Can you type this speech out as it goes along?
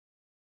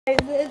Hey,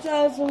 it's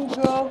Awesome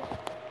Girl.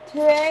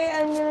 Today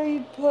I'm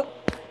going to be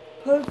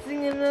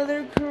posting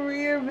another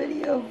career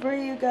video for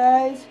you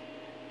guys.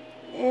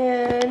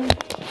 And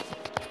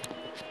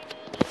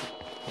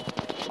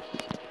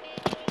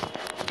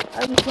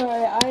I'm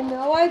sorry, I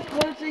know I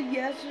posted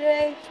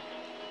yesterday,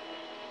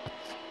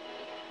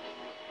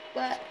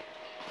 but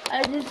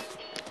I just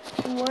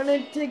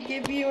wanted to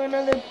give you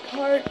another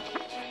part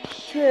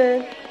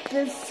to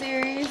this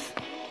series.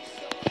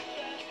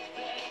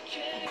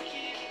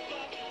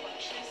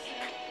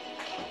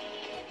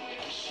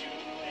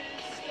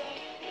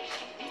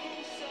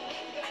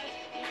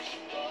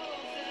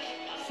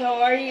 So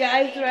are you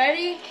guys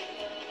ready?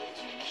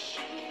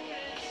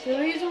 The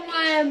reason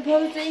why I'm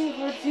posting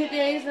for 2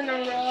 days in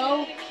a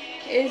row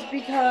is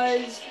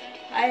because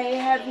I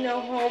have no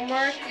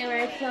homework and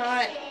I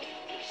thought,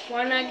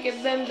 why not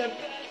give them the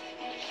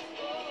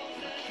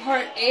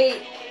part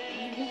 8?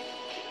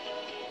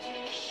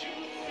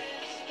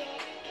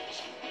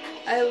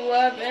 I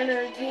love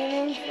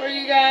entertaining for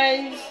you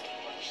guys.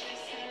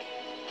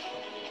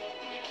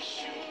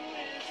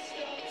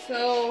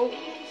 So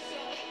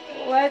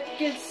let's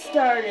get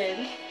started.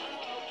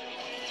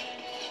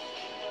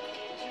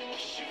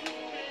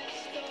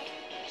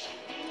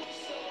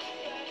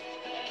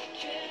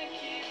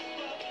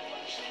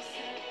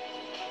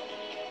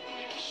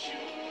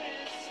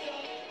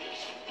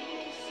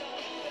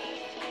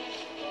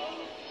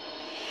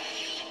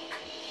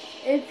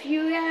 If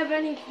you have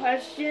any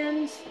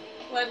questions,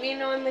 let me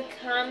know in the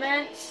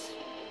comments.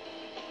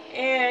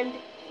 And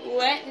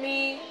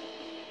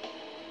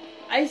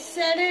I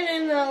said it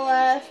in the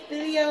last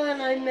video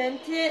and I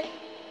meant it.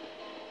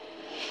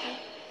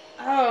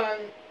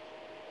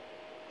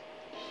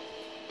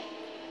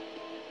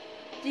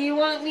 Do you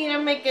want me to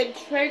make a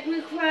trade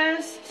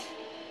request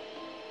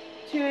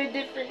to a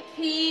different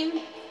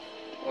team?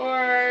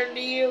 Or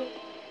do you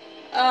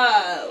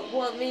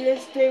want me to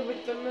stay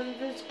with the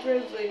Memphis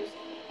Grizzlies?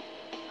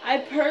 I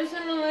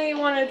personally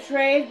want to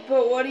trade,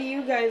 but what do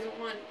you guys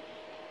want?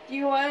 Do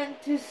you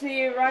want to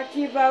see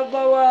Rocky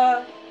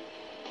Balboa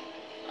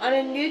on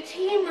a new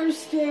team or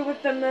stay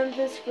with the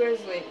Memphis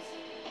Grizzlies?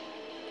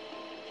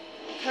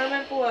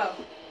 Comment below.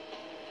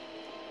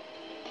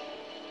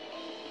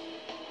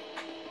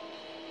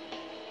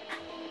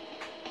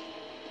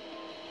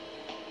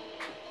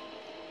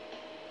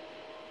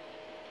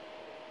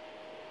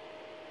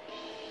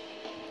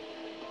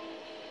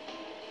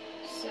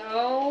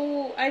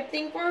 So, I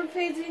think we're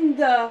facing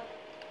the,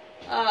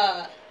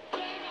 oh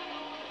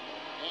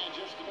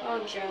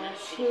gosh,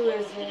 who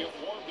is it?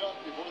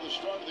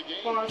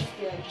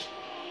 Boston.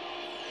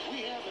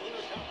 We have an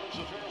interconference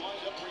affair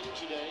lined up for you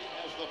today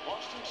as the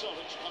Boston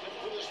Celtics come in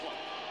for this one.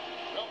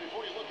 Well,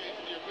 before you look ahead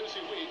to your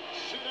busy week,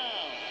 sit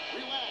down,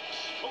 relax,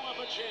 pull up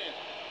a chair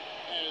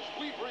as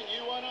we bring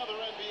you another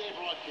NBA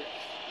broadcast.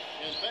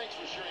 And thanks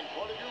for sharing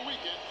part of your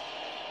weekend.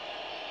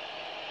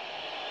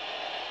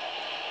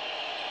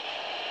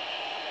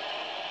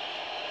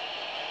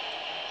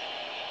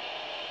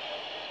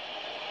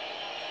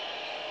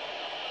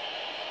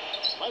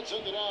 Let's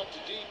send it out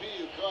to DB,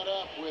 who caught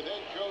up with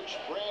head coach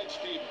Brad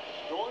Stevens.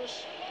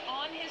 Doris?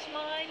 On his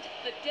mind,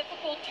 the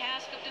difficult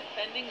task of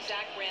defending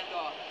Zach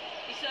Randolph.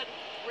 He said,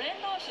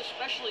 Randolph's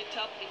especially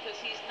tough because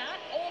he's not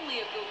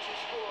only a go-to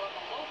scorer on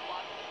the low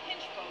block with the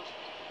pinch post,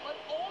 but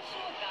also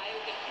a guy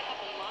who can pick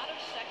up a lot of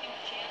second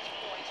chance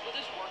points with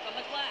his work on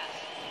the glass.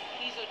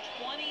 He's a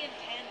 20 and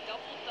 10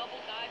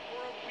 double-double guy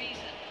for a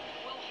reason.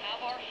 We'll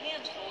have our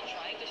hands full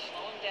trying to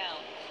slow him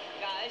down.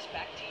 Guys,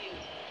 back to you.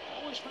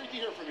 Always great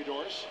to hear from you,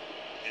 Doris.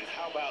 And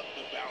how about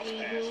the bounce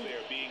pass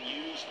there being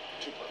used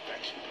to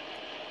perfection?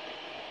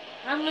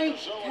 How many,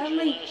 Alan.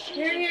 And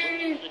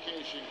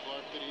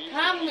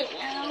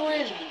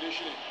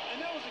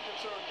that was a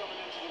concern coming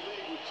into the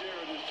league with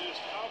Jared, is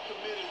just how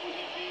committed would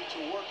he be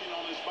to working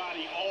on his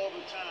body all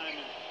the time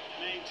and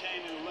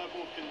maintaining a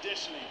level of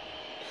conditioning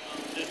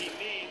that he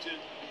needs.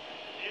 And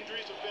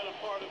injuries have been a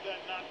part of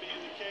that not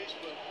being the case,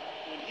 but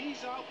when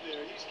he's out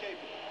there, he's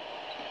capable.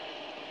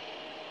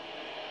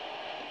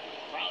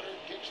 Crowder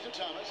kicks to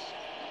Thomas.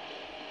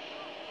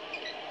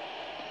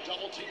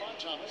 Double team on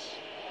Thomas.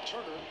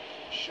 Turner,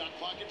 shot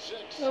clock at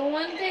 6. The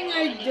one thing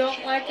I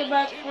don't like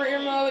about career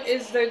mode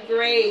is the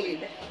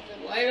grade.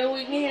 Why do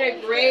we need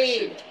a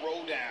grade?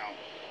 Throw down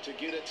to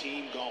get a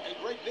team going. And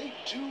Greg, they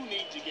do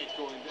need to get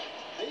going.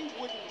 They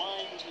wouldn't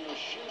mind,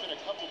 shaving a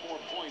couple more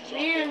points off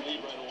Man, their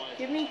lead right away.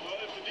 give me,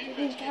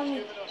 Giving up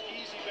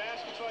easy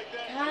baskets like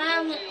that,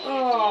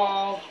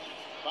 oh,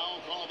 Foul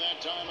call that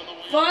time on the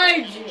way.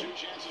 fudge. 2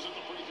 chances at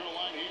the free throw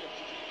line here.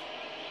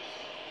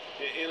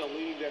 in a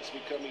league that's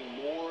becoming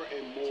more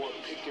and more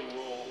pick and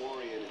roll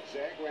oriented,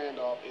 Zach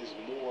Randolph is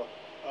more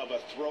of a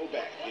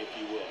throwback, if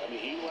you will. I mean,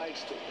 he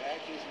likes to back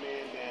his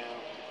man down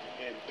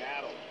and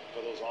battle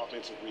for those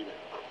offensive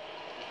rebounds.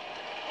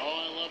 Oh,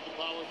 I love the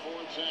power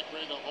forward. Zach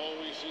Randolph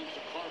always seems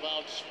to carve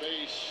out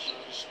space.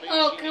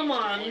 Oh, come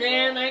on,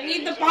 man. I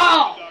need the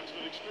ball.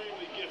 Been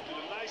extremely gifted.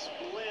 A nice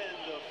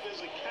blend of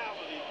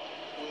physicality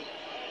with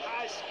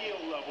high skill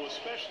level,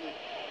 especially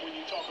when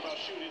you talk about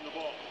shooting the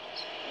ball.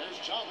 There's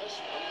Thomas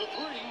from the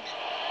three.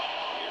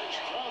 Here's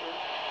Crowder.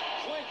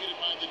 Flanking it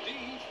by the D.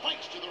 He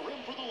fights to the rim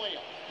for the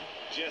layup.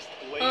 Just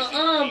lazy defense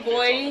on the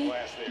boy.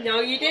 glass there.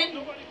 No, you didn't.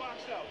 Nobody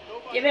boxed out.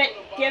 Nobody Give it,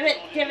 put a give box it,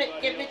 on give it,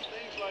 anybody give else. it.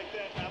 Things like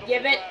that. I don't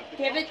Give it, drive the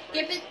give it, car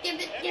give crazy. it, give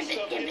it, That give it,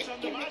 stuff give gets it,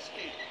 under give my it.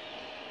 skin.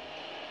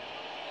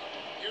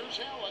 Here's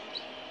Allen.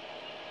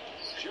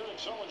 Jared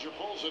Sullinger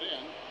pulls it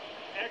in.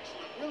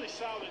 Excellent. Really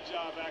solid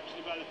job,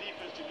 actually, by the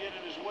defense to get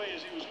in his way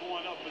as he was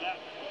going up for that.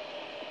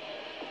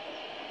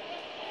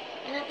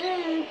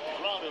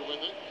 Crowder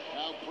with it.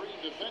 Now Green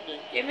defending.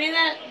 Give me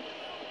that.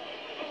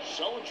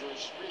 Sullinger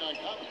is screen on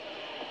Conley.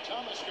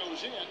 Thomas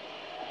goes in.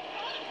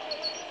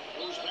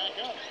 Goes back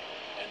up.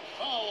 And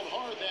fouled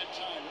hard that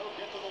time. He'll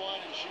get to the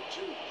line and shoot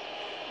two.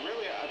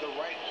 Really the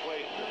right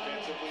play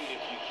defensively.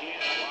 If you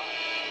can't block,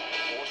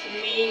 force it.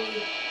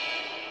 Me.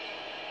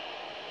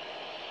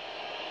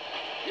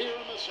 Here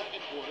in the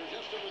second quarter,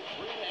 just under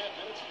 3.5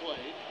 minutes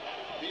played.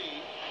 B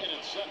in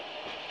at center.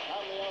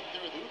 Conley out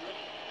there with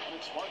Udrich. And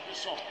it's Marc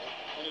Gasol.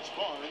 And it's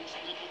Barnes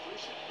at the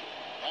 3 seat.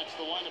 That's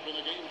the lineup in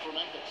the game for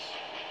Memphis.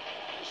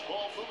 This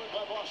ball moving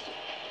by Boston.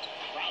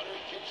 Crowder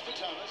kicks to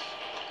Thomas.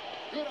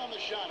 Good on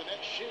the shot, and that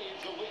shaves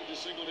the lead to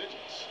single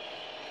digits.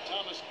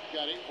 Thomas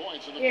got 8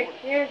 points in the Here,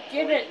 quarter. here,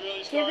 give it,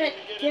 Really give it, starting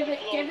to get give in it,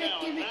 the flow give it,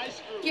 now. give it,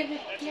 Nice group. give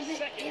it, That's give his it,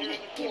 second give here it,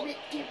 in the give quarter, it,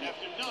 give it,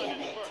 after none in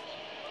the give it. first.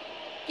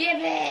 Give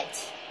it.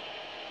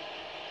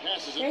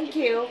 Passes it Thank to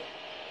you.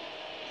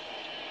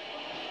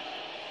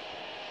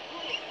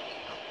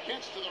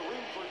 Gets to the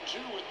rim for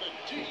two with the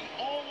D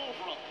all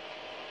over him.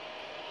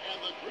 And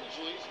the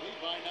Grizzlies lead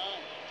by 9.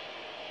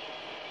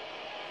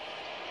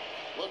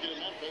 Looking at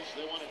Memphis,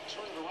 they want to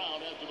turn it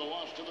around after the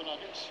loss to the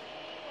Nuggets.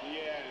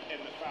 Yeah,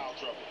 and the foul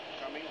trouble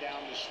coming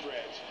down the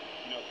stretch.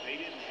 You know, they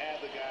didn't have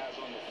the guys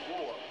on the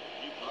floor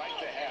you'd like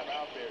to have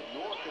out there,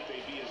 nor could they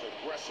be as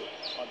aggressive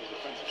on the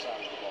defensive side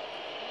of the ball.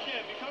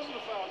 Yeah, because of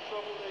the foul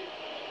trouble, they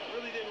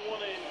really didn't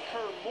want to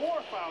incur more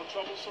foul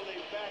trouble, so they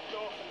backed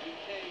off and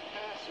became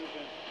passive,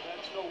 and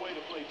that's no way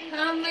to play defense.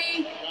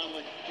 Conley.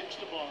 Conley kicks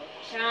to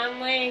Barnes.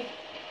 Conley.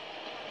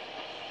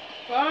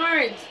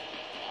 Barnes.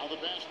 Now the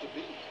pass to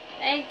B.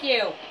 Thank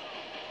you.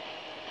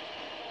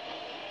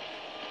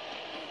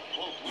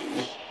 Both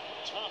loose.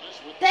 Thomas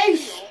with They the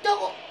steal.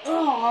 stole.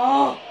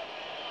 Oh.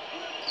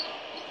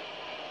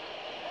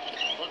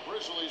 But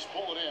Grizzlies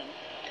pull it in.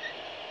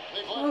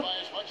 They've led by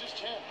as much as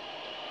 10.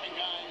 And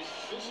guys,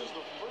 this is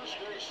the first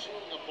they're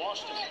seeing of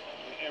Boston.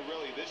 And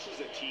really, this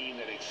is a team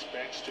that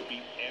expects to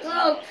beat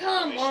Oh, everyone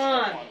come they step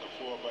on. on the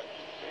floor, but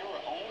they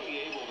were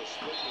only able to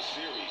split the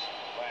series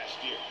last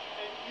year.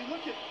 And you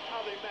look at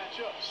how they match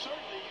up,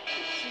 certainly you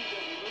can see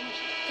them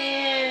losing.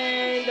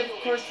 And of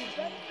course it's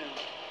expect them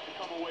to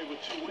come away with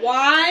 2 wins.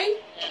 why?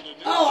 And a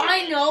new Oh,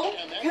 I set. know.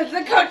 And that Because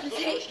the concludes coaches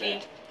the hate first me.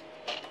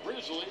 half.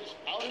 Grizzlies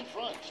out in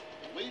front,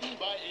 leading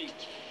by 8.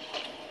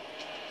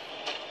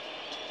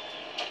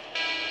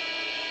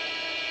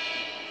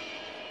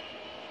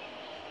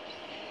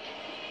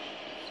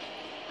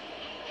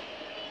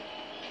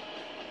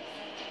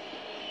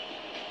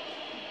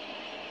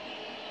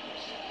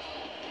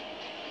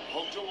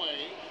 Poked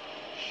away,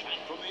 shot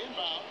from the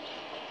inbound,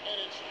 and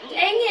it's good.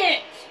 Dang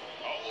it.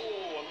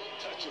 Oh, a little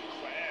touch of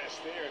class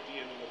there at the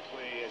end of the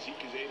play as he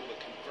was able to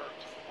convert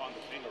on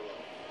the finger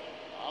roll.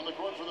 On the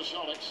court for the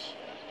Celtics,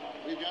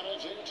 we've got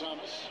Isaiah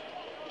Thomas.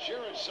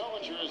 Jared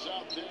Sullinger is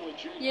out there with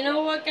Jake. You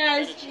know what, And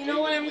guys? it's You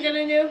know what I'm David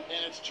going Lee, to do?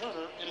 And it's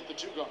Turner in at the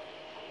 2 guard.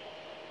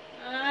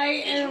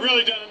 I He's am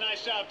really done a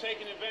nice job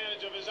taking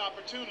advantage of his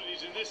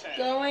opportunities in this half.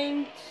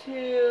 going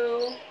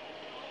to...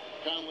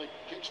 Conley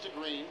kicks to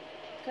Green.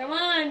 Come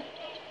on.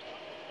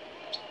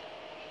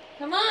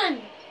 Come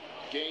on.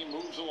 Game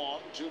moves along.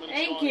 2 minutes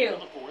Thank gone you. in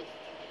the 4th.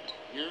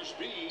 Here's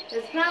B.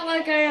 It's not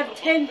like I have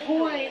 10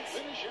 points.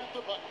 Finish at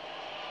the bucket.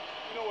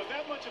 You know, with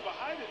that much of a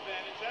height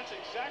advantage, that's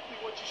exactly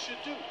what you should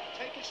do.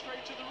 Take it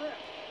straight to the rim.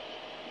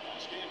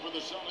 Last game for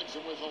the Celtics,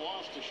 it was a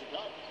loss to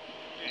Chicago.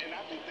 And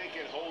I think they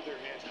can hold their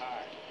heads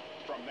high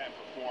from that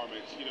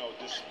performance, you know,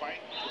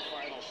 despite the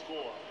final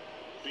score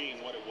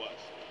being what it was.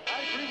 I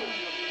agree with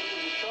you. I mean, it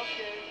was a tough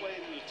game,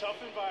 played in a tough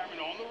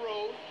environment on the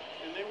road,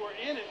 and they were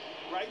in it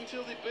right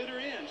until the bitter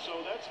end,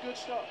 so that's good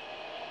stuff.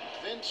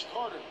 Vince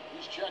Carter,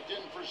 he's checked in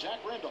for Zach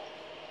Randolph.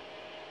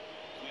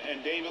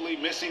 And David Lee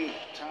missing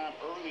time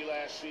early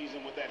last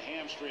season with that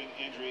hamstring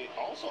injury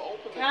also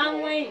opened the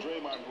Conley. door for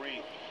Draymond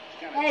Green to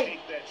kind of Hey.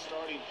 take that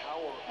starting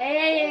power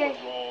Hey. forward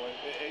role.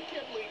 And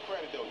give Lee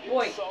credit, though. Didn't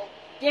Boy, sulk,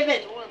 give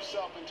it. threw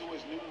himself into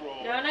his new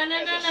role No, no, no,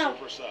 as no, a no.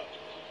 super sub.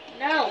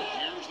 No.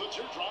 Here's the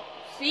teardrop.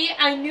 See,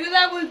 I knew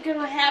that was going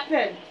to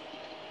happen.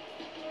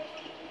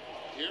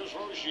 Here's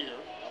Rozier,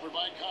 covered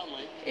by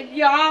Conley. If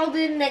y'all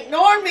didn't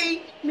ignore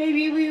me,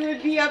 maybe we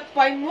would be up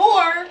by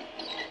more.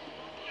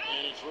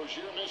 And it's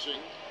Rozier missing.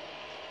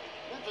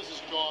 Memphis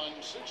has gone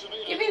 6 of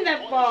 8. Give me that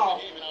points ball.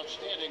 in the game, an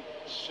outstanding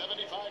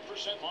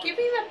 75% mark. Give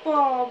me that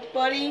ball,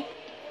 buddy.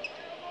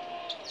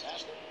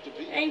 Pass to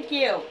B. Thank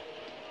you.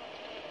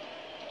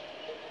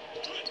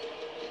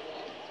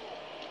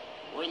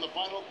 We're in the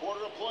final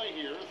quarter of play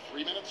here.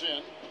 3 minutes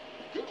in.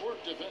 Good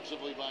work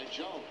defensively by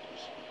Jones.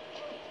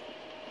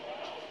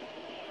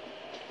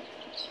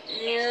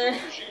 Yeah.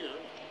 Rozier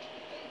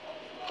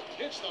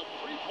hits the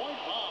three-point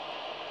bomb.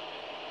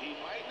 He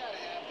might not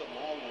have the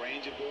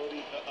long-range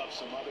ability of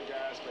some other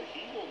guys, but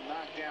he will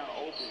knock down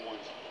open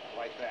ones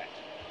like that.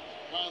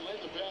 Conley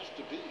the pass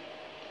to B.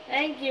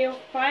 Thank you.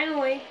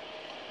 Finally.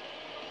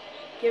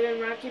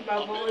 Giving Rocky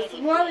Balboa his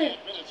wanted.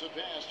 Minutes have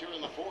passed here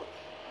in the fourth.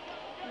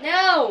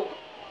 No!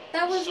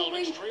 That was a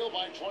Celtics trail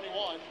by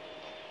 21.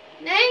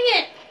 Dang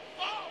it!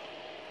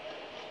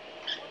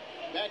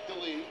 Back to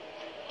Lee.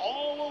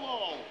 All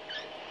alone.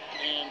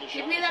 And the Give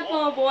shot me is that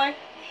long. ball, boy.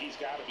 He's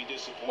got to be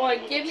disappointed. Boy,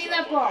 with give me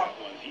himself that on ball.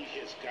 one. He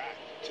has got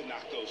to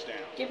knock those down.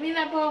 Give me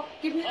that ball.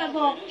 Give me that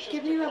ball.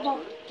 Give me that ball.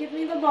 Give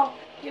me the ball.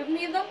 Give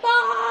me the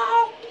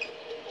ball.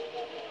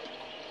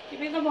 Give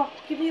me the ball.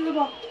 Give me the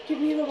ball. Give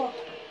me the ball.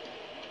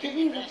 Give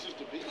me He the passes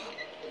to B.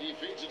 He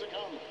feeds it to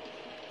Conley.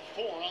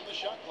 4 on the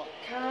shot clock.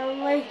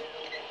 Conley.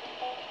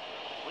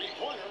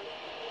 Three-pointer.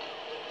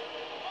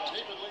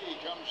 David Lee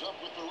comes up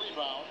with the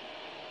rebound.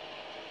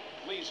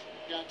 Lee's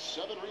got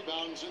 7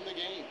 rebounds in the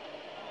game.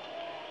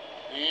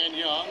 And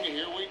Young,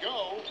 here we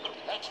go.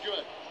 That's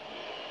good.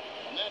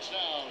 And that's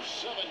now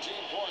 17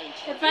 points.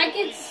 If I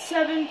get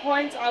 7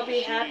 points, I'll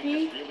be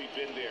happy. He's really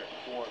been there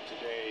for him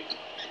today,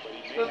 but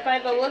he may But have by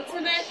to the take looks it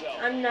of on it, himself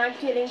I'm not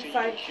to getting continue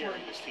 5 to carry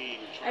points. this team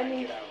and try I and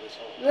mean, get out of this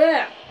hole.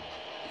 yeah.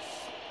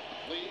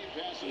 Lee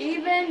passes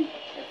Even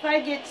if I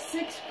get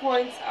 6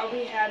 points, I'll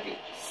be happy.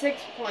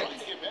 6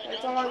 points.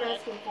 That's all I'm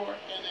asking for.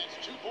 And that's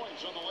 2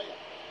 points on the layup.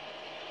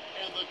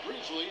 And the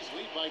Grizzlies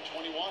lead by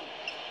 21.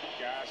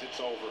 Guys, it's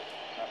over.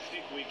 I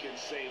think we can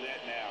say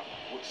that now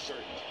with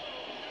certainty.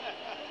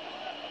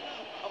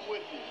 I'm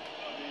with you.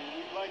 I mean,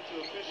 we'd like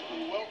to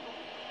officially welcome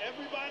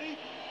everybody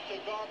to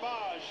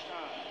garbage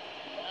time.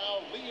 Now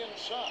Lee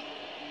inside,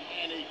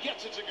 and he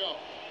gets it to go.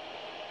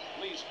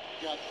 Lee's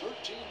got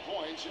 13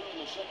 points here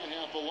in the second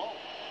half alone.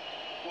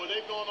 Boy,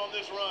 they've gone on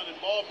this run, and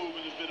ball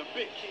movement has been a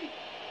big key.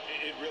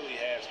 It really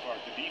has,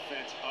 Clark. The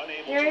defense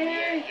unable Here to it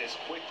react is. as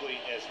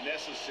quickly as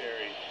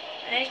necessary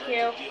in Thank terms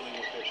you. of dealing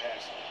with their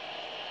passing.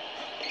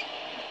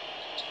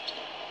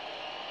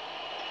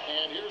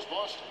 And here's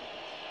Boston.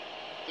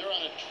 They're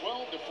on a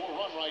 12-4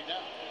 run right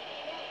now.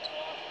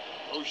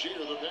 Rozier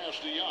the pass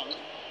to Young,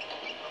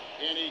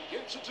 and he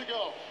gets it to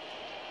go.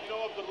 You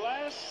know, of the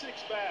last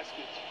 6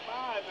 baskets,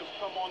 5 have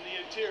come on the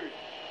interior.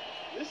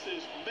 This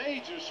is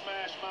major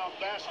smash mouth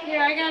basketball.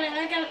 Here, I got it.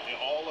 I got it. They're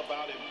all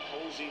about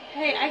imposing.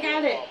 Hey, I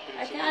got it.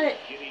 I got it.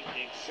 Getting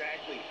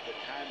exactly the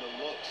kind of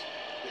looks.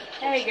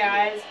 Hey,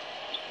 guys.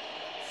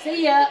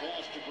 See ya.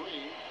 Pass to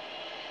Green.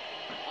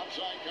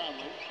 Outside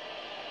Conley.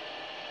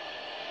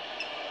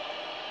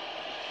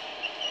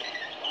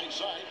 Right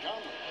side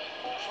Conley.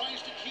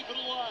 Tries to keep it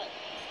alive.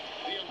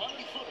 The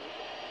 11-footer.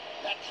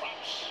 That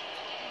drops.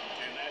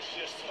 And that's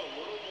just a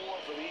little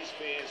more for these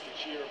fans to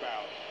cheer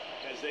about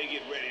as they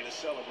get ready to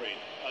celebrate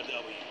a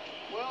W.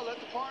 Well, let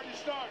the party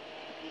start.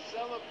 The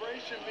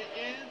celebration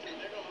begins, and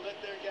they're going to let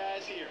their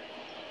guys hear it.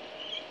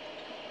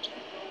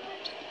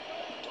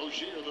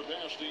 Rozier the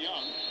pass to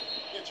Young.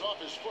 It's off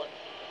his foot.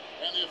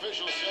 And the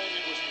official saying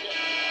it was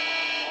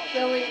kicked.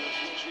 Philly.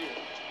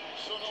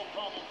 So no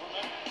problem from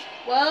that.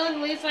 Well, at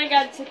least I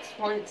got 6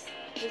 points.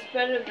 It's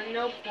better than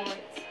no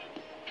points.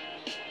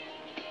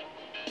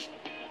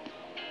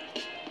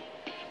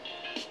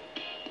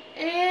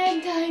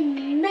 And I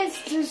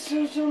missed the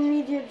social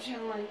media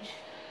challenge.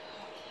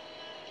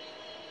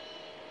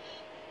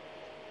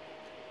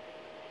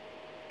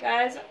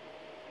 Guys,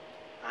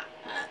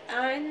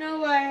 I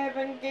know I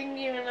haven't given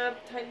you enough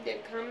time to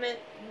comment,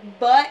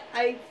 but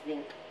I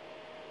think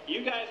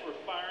you guys were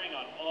firing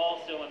on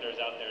all cylinders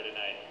out there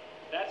tonight.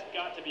 That's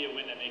got to be a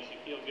win that makes you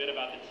feel good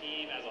about the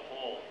team as a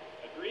whole.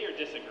 Agree or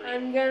disagree?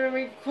 I'm gonna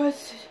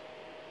request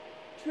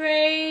a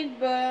trade,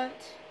 but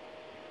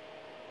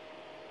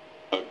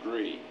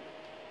Agree.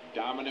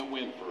 Dominant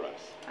win for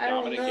us. I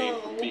don't Dominant game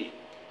know. for me.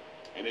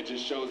 And it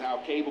just shows how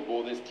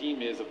capable this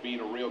team is of being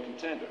a real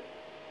contender.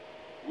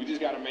 We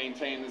just got to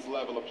maintain this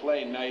level of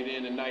play night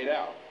in and night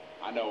out.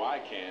 I know I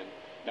can.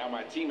 Now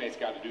my teammates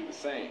got to do the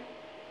same.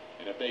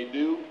 And if they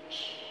do,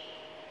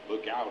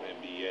 look out,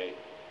 NBA.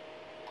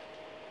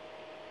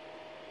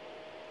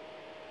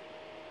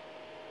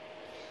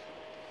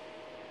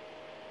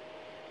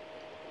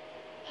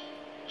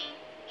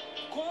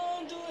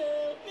 Quando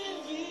eu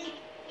me vi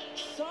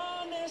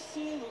só nesse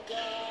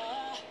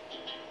lugar,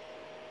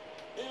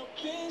 eu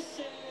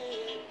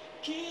pensei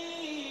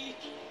que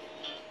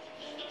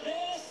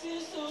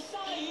preciso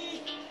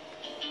sair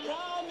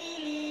pra me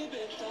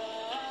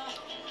libertar.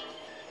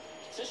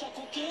 Seja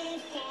com quem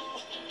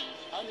for,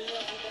 a minha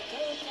vida é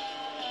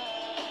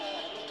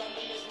cantar, nunca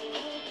no mesmo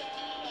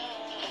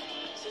lugar.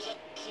 Seja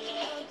assim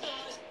a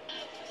dois,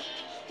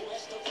 o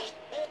resto eu vou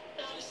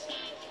depois.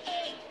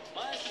 Ei,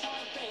 mas só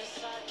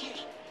pensar que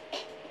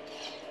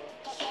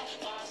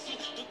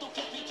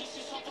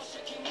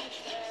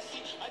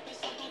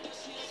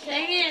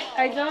dang it,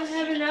 I don't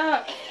have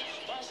enough.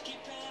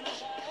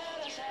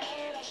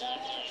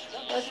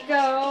 Let's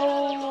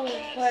go.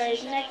 play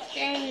next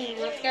game.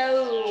 Let's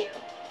go.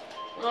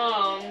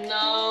 Oh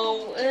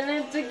no, and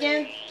it's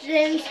against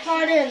James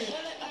Harden.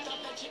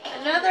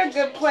 Another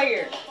good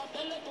player.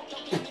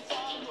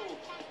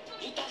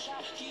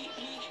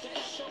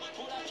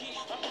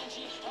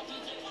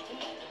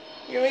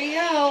 Here we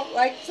go.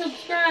 Like,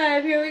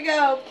 subscribe. Here we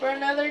go for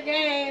another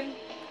game.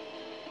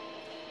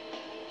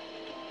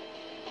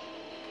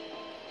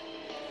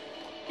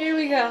 Here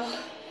we go.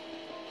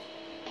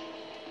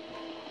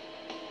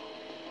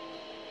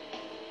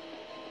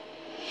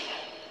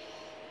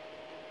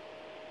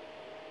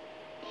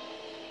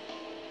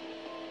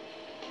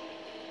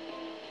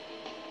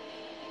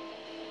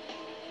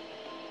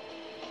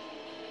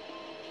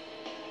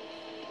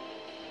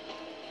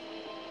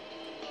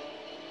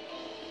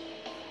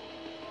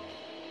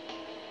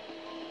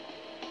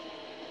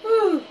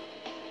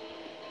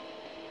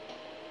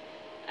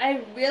 I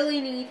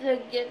really need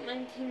to get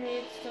my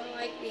teammates to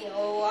like me a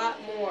lot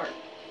more.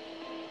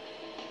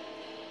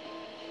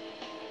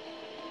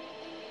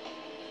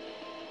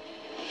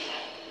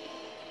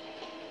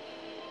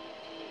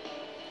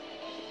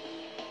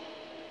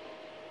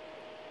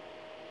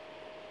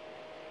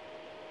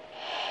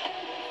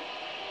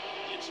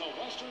 It's a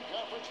Western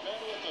Conference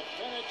battle at the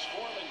FedEx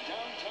Forum in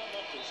downtown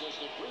Memphis as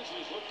the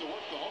Grizzlies look to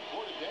work the home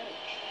court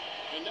advantage.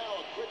 And now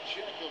a quick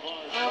check of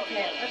our...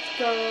 Okay, let's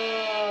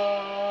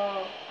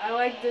go. I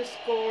like this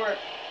score.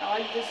 I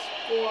like this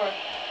score.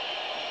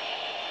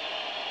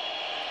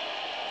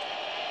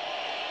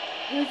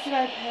 Who should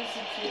I pass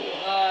it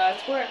to?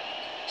 Square.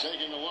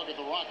 Taking a look at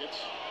the Rockets.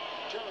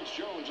 Terrence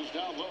Jones is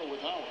down low with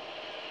Howard.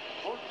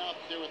 Thornton out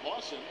there with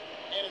Lawson.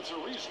 And it's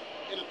Ariza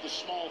in at the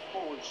small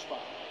forward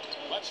spot.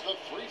 Lets the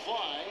three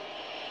fly.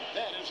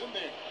 That is in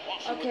there.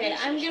 Lawson Okay,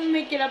 I'm going to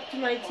make it up to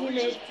my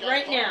teammates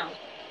right now.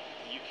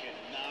 You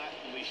cannot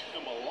leave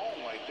him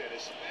alone like that,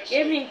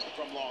 Give me. especially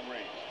from long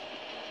range.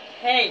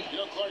 Hey. You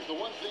know, Clark, the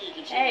one thing you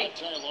can see Hey.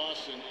 about Ty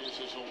Lawson is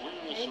his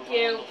awareness Thank around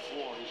you. the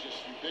floor. He's just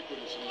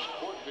ubiquitous, and his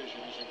court vision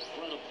is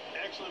incredible.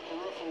 Excellent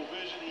peripheral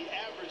vision. He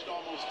averaged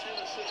almost 10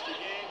 assists a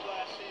game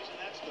last season.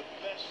 That's the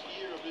best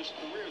year of his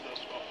career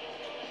thus far.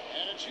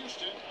 And it's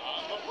Houston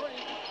on the break.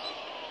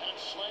 And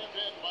slammed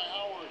in by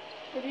Howard.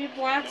 If he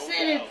blocks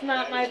it, it's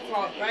not my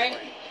fault, right?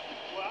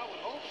 Well, I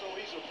would hope so.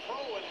 He's a pro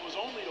and it was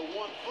only a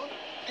one-footer.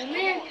 Come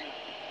here. on now.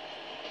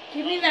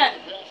 Give me that.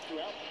 Pass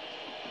throughout.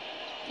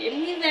 Give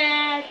me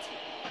that.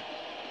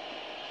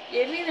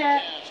 Give me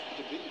that. Pass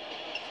to beat.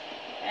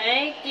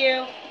 Thank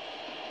you.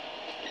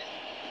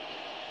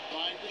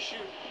 Trying to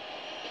shoot.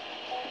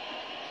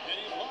 And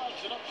he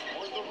lobs it up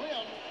toward the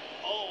rim.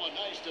 Oh, a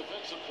nice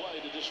defensive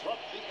play to disrupt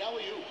the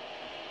alley-oop.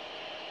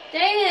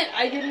 Dang it,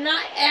 I did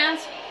not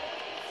ask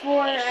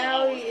for an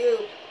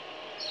alley-oop.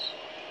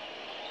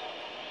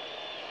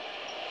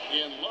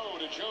 In low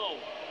to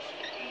Jones.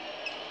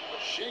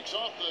 Shakes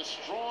off the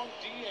strong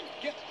D and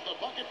gets the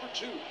bucket for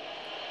two.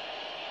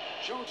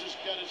 Jones has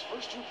got his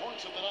first 2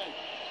 points of the night.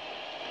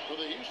 For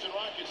the Houston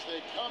Rockets,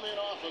 they come in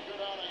off a good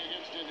outing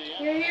against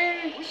Indiana.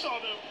 Here, We saw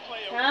them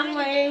play a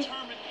Conley. really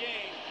determined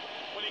game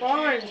when it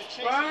Barnes, came to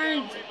chasing down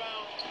Barnes.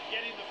 rebounds,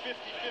 getting the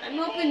 50-50 I'm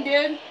open, ball,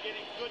 dude.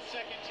 getting good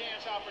second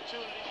chance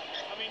opportunities.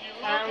 I mean, you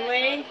love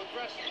Conley. that kind of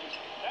aggressiveness.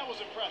 That was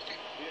impressive.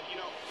 You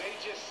know, they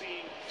just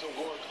seem to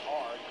work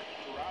hard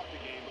throughout the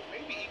game, but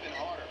maybe even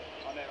harder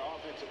on that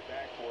offensive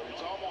backcourt.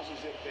 It's almost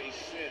as if they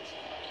sensed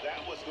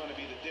that was going to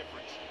be the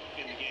difference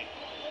in the game.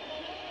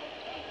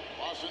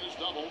 Lawson is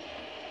doubled.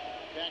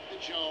 Back to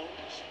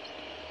Jones.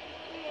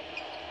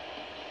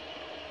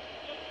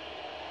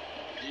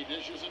 He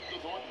dishes it to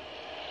Thornton.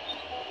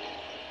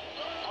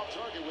 Off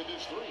target with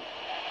his three.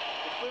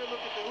 The clear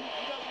look at the hoop.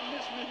 He doesn't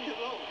miss many of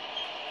those.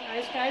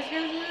 guys.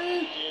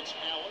 It's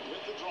Allen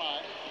with the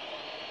drive.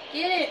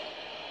 Get it.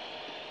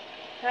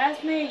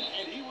 Pass me.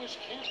 And he was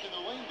camped in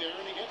the lane there,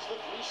 and he gets the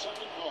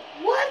 3-second call.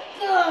 What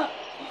the?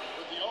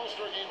 With the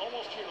All-Star game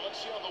almost here, let's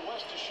see how the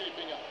West is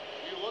shaping up.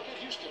 You look at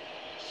Houston.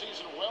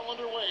 Season well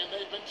underway, and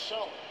they've been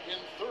solid in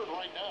third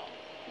right now.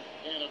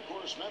 And, of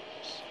course,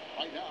 Memphis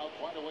right now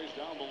quite a ways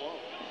down below.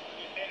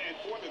 And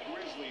for the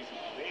Grizzlies,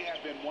 they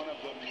have been one of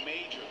the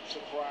major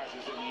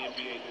surprises in the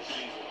NBA this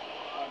season.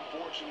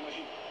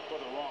 Unfortunately, for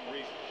the wrong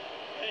reason.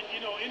 And, you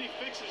know, any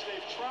fixes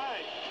they've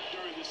tried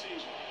during the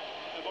season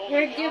have only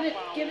Here, give it,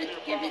 compounded give it,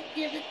 their give it, problems.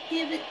 give it,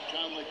 give it.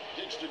 Conley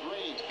digs to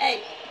Green.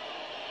 Hey.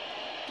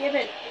 Give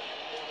it.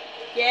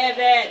 Give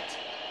it.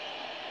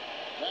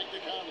 Back to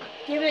Conley.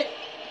 Give it.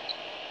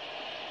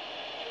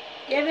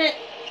 Give it.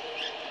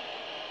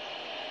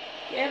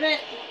 Give it.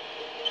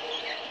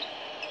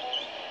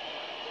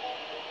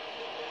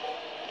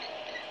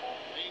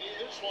 They need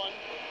this one.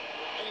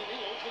 And he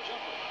nails the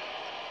jumper.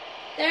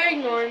 They're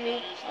ignoring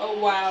me. Oh,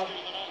 wow.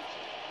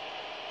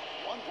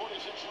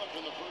 1:46 left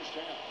in the first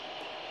half.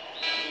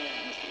 And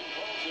Houston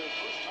calls their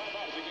first time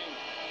out of the game.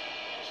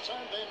 This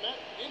time they met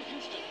in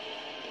Houston.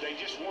 They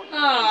just weren't.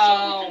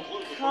 Oh,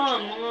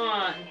 come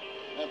on.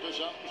 Memphis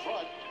out in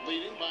front,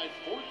 leading by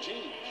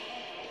 14.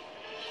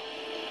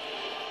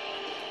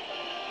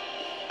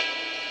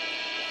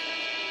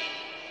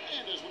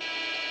 And as we...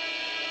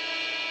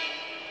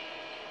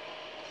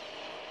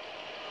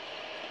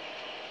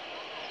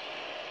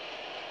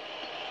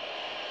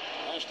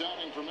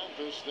 astounding for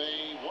Memphis.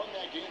 They won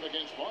that game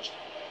against Boston.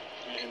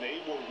 And they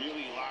were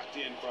really locked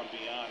in from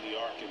beyond the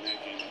arc in that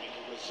game. I mean,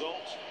 the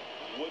results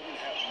wouldn't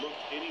have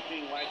looked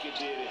anything like it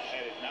did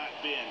had it not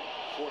been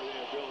for their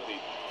ability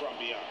from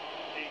beyond.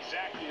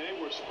 Exactly. They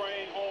were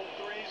spraying home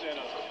threes at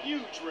a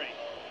huge rate.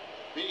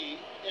 B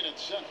in at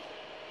center.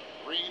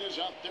 Green is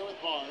out there with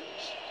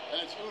Barnes.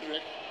 And it's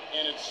Udrich.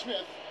 And it's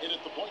Smith in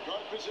at the point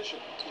guard position.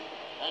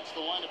 That's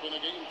the lineup in the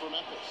game for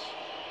Memphis.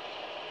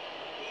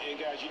 And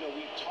guys, you know,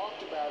 we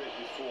talked about it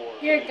before.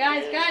 Here,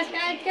 guys. Howard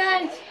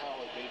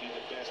may be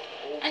the best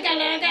I got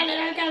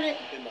it.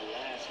 in the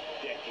last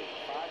decade.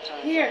 5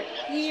 times Here. in the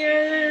last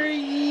Here.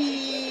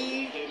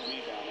 decade.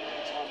 Rebounding.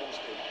 That's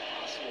almost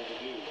impossible to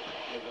do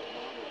in the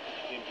modern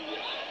NBA.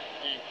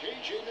 And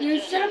KJ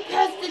You should have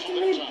passed it to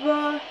me,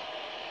 bro.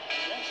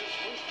 That's his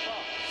first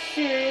foul.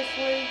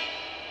 Seriously.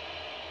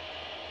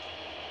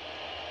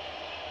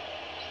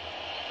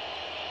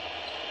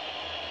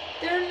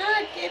 They're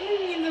not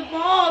giving me the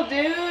ball,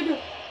 dude.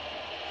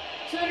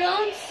 So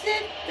don't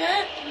sit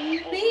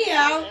me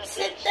out.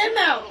 Sit them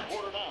out.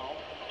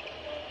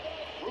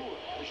 Brewer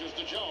pushes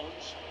to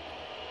Jones.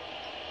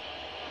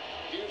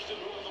 Houston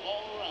moving the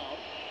ball around.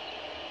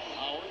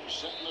 Howard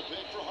setting the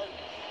pick for Harden.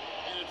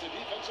 And it's a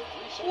defensive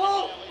 3-second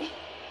Whoa. violation.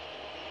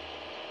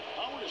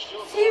 Howard is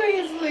still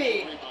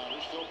Seriously. rebounder,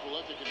 still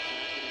prolific in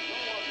fact, but he's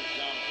no longer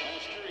down.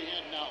 Last year he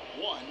had not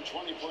one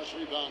 20-plus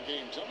rebound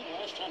game. Tell me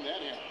the last time that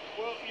happened.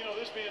 Well, you know,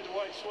 this being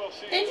Dwight's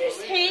 12th season, They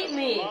just hate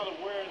me. A lot of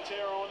wear and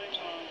tear on him.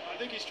 I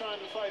think he's trying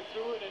to fight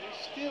through it, and he's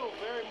still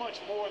very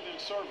much more than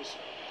serviceable.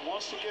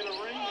 Wants to get a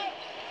ring, and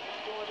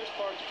he's doing his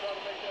part to try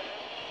to make that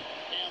happen.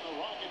 And the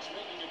Rockets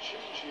making a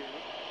change here.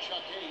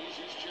 Chuck Hayes,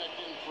 he's checked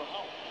in for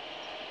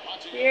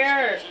Howard.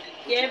 Here,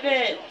 give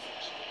it.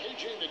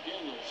 KJ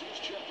McDaniels, he's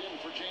checked in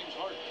for James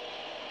Harden.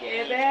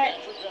 Give And it.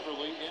 Patrick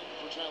Beverly in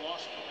for Ty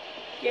Lawson.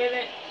 Give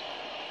it.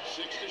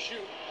 6 to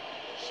shoot.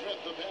 Smith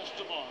the pass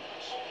to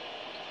Barnes.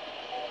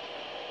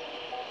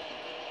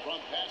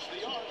 From past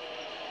the arc.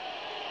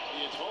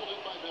 It's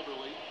holded by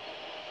Beverly.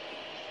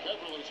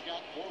 Beverly's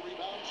got 4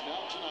 rebounds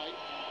now tonight.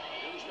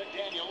 Here's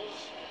McDaniels.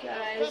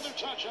 Guys. Feather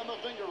touch on the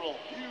finger roll.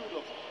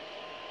 Beautiful.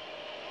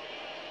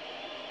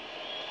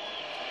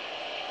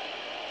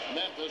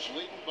 Memphis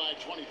leading by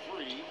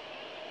 23.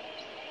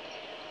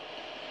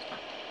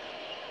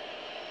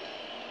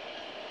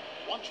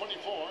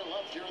 124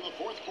 left here in the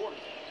fourth quarter.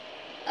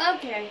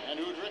 Okay. And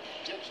Udrich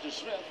kicks to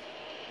Smith.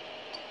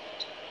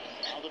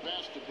 Now the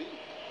pass to B.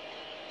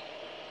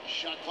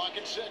 Shot clock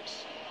at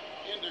 6.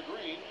 Into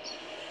Green.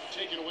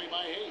 Taken away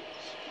by Hayes.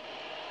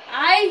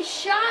 I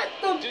shot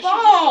the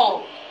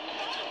ball.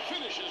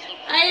 Finishes the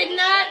I did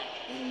not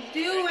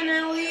do an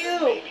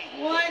alley-oop.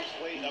 What?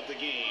 Play of the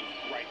game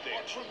right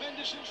there. A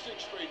tremendous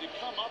instinct trade to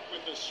come up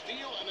with a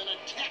steal and then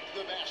attack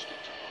the basket.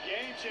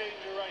 Game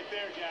changer right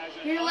there, guys.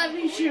 An Here, let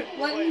me shoot.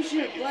 Let me unbelievable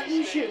shoot. play to Let make it me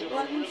this stage shoot. of a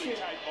Let me really shoot.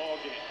 tight ball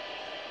game.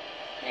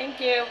 Thank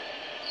you.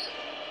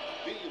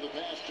 B the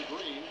pass to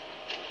Green.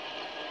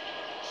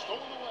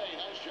 Stolen away.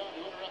 Nice job to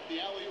interrupt the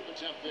alley-oop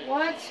attempt there.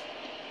 What?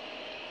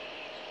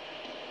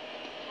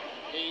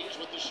 Hayes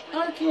with the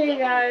screen. Okay,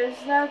 guys,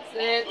 that's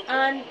it.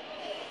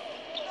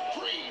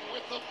 Green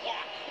with the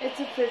block. It's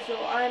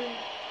official. I'm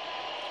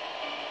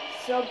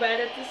so bad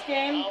at this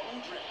game. Now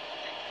Udrich.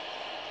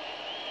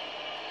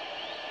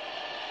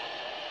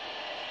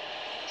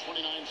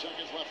 29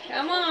 seconds left.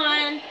 Come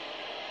on.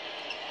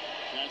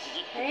 Passes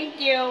it. Thank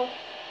you.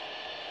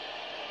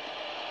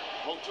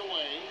 Poked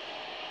away.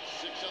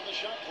 6 on the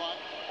shot clock.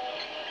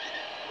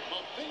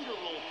 The finger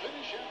roll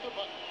finish at the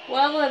button.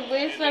 Well, at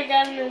least I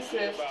got an Feel good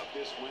assist. about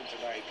this win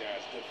tonight,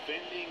 guys.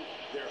 Defending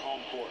their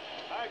home court.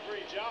 I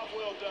agree. Job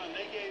well done.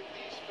 They gave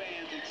these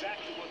fans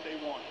exactly what they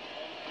wanted.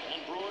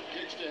 And Brewer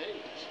kicks to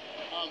Hayes.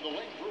 On the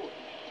wing, Brewer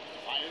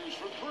fires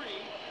for 3.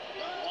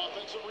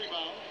 Offensive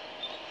rebound.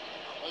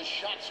 The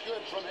shot's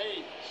good from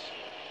Hayes.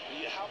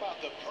 Yeah, how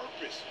about the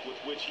purpose with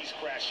which he's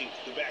crashing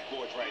the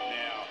backboards right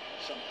now?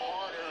 Some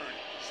hard-earned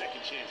second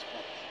chance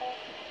points.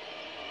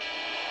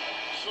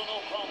 So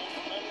no problem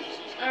for Memphis.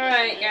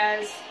 Alright,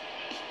 guys.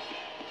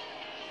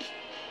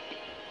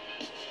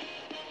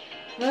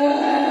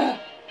 Ugh.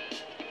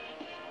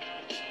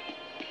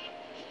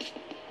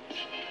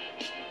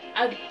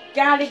 I've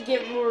got to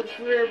get more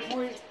career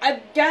points.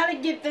 I've got to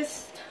get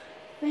this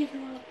thing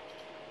up.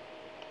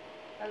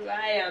 As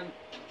I am.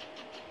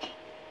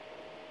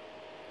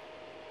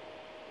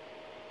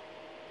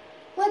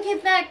 Look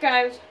at that,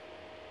 guys.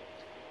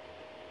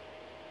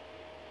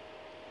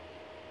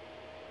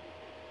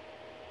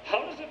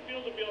 How does it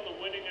feel to be on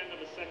the winning end of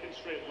a second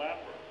straight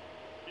lapper?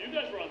 You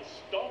guys were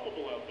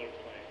unstoppable out there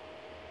playing.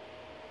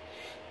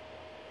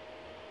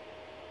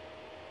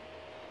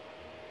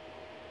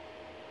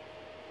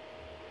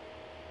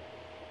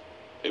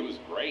 It was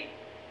great.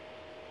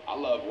 I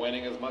love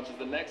winning as much as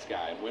the next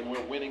guy, and when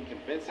we're winning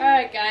convincingly,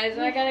 Alright, guys,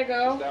 I gotta it's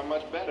go. that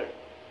much better.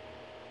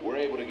 We're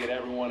able to get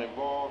everyone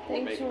involved. We're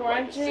Thanks making for the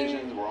right watching.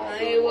 decisions. We're all I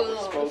doing what we're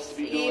will supposed to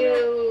be see doing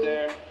you out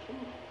there.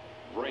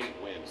 Great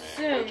win, man.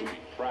 soon. Coach will be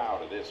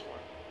proud of this one.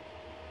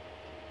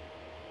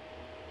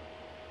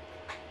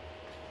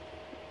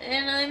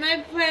 And I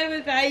might play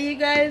without you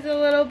guys a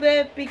little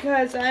bit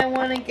because I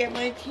want to get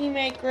my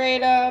teammate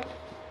grade up.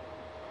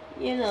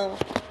 You know.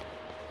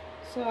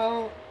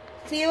 So,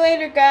 see you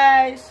later,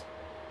 guys.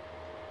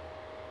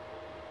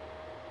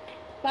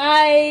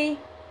 Bye.